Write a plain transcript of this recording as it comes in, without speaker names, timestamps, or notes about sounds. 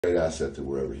great asset to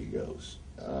wherever he goes.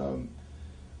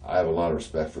 I have a lot of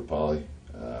respect for Paulie.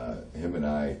 Him and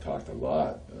I talked a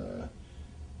lot.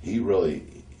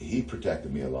 He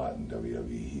protected me a lot in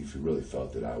WWE. He really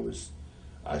felt that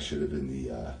I should have been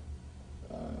the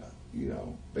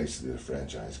basically the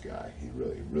franchise guy. He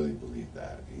really believed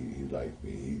that. He liked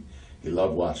me. He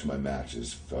loved watching my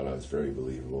matches. Felt I was very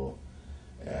believable,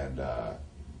 and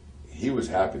he was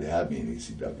happy to have me in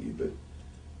ECW. But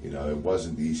it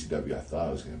wasn't the ECW I thought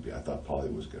it was going to be. I thought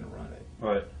Paulie was going to run it.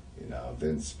 Right.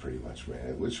 Vince pretty much ran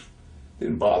it, which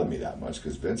didn't bother me that much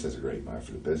because Vince has a great mind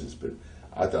for the business. But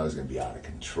I thought it was going to be out of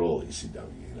control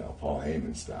ECW, Paul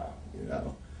Heyman style,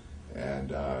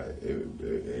 and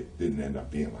it didn't end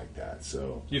up being like that.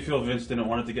 So, do you feel Vince didn't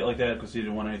want it to get like that because he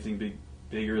didn't want anything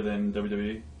bigger than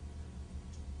WWE?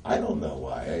 I don't know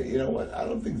why. You know what? I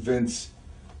don't think Vince.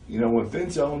 When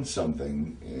Vince owns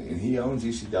something, and he owns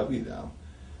ECW now,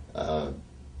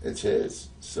 it's his.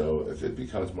 So if it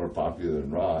becomes more popular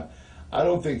than Raw, I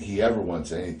don't think he ever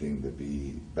wants anything to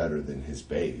be better than his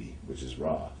baby, which is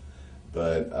Raw.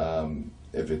 But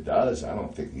if it does, I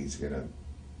don't think he's gonna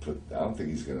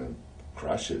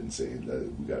crush it and say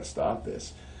we got to stop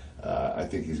this. I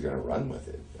think he's gonna run with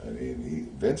it. I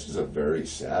mean, Vince is a very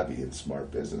savvy and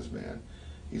smart businessman.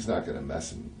 He's not gonna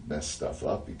mess stuff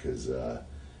up because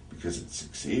it's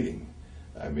succeeding.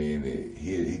 I mean,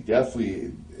 he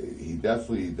definitely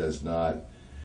does not